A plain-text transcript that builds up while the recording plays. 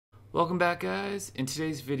Welcome back, guys. In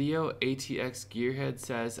today's video, ATX Gearhead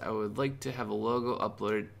says I would like to have a logo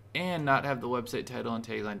uploaded and not have the website title and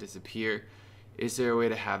tagline disappear. Is there a way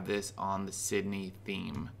to have this on the Sydney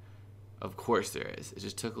theme? Of course there is. It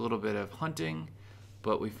just took a little bit of hunting,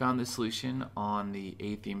 but we found the solution on the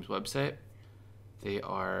A-Themes website. They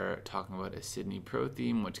are talking about a Sydney Pro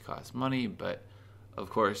theme, which costs money, but of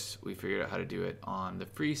course we figured out how to do it on the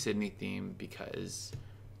free Sydney theme because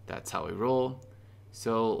that's how we roll.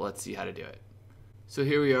 So let's see how to do it. So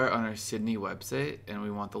here we are on our Sydney website, and we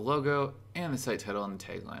want the logo and the site title and the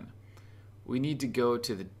tagline. We need to go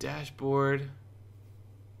to the dashboard,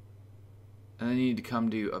 and then you need to come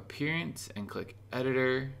to Appearance and click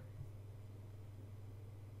Editor.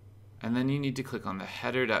 And then you need to click on the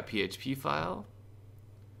header.php file.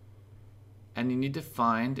 And you need to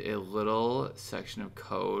find a little section of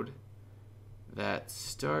code that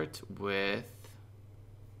starts with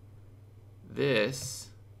this.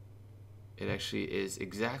 It actually is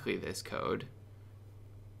exactly this code.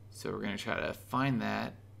 So we're going to try to find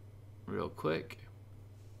that real quick.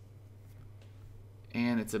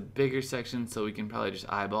 And it's a bigger section, so we can probably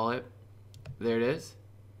just eyeball it. There it is.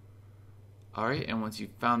 Alright, and once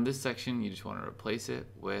you've found this section, you just want to replace it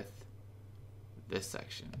with this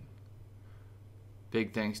section.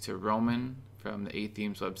 Big thanks to Roman from the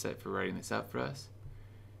A-Themes website for writing this out for us.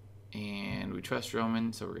 And we trust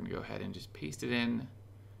Roman, so we're going to go ahead and just paste it in.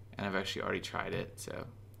 And I've actually already tried it, so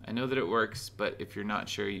I know that it works, but if you're not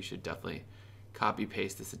sure, you should definitely copy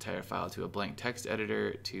paste this entire file to a blank text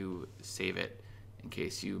editor to save it in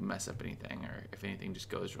case you mess up anything, or if anything just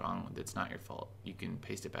goes wrong, it's not your fault. You can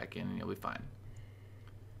paste it back in and you'll be fine.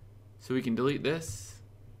 So we can delete this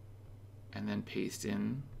and then paste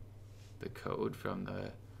in the code from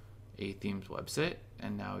the A-Themes website,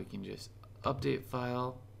 and now we can just update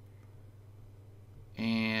file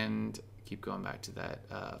and keep going back to that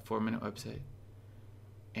 4-minute website,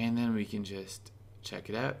 and then we can just check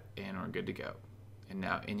it out and we're good to go. And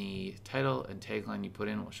now any title and tagline you put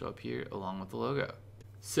in will show up here along with the logo.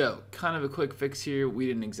 So kind of a quick fix here. We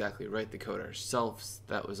didn't exactly write the code ourselves.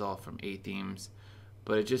 That was all from A-Themes,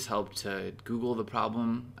 but it just helped to Google the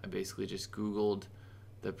problem. I basically just Googled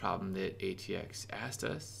the problem that ATX asked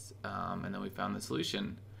us, and then we found the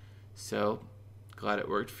solution. So glad it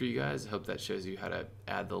worked for you guys. I hope that shows you how to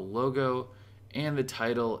add the logo and the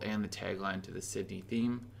title and the tagline to the Sydney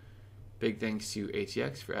theme. Big thanks to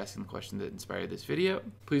ATX for asking the question that inspired this video.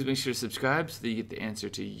 Please make sure to subscribe so that you get the answer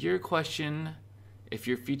to your question if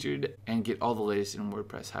you're featured, and get all the latest in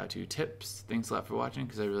WordPress how-to tips. Thanks a lot for watching,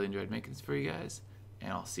 because I really enjoyed making this for you guys,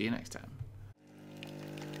 and I'll see you next time.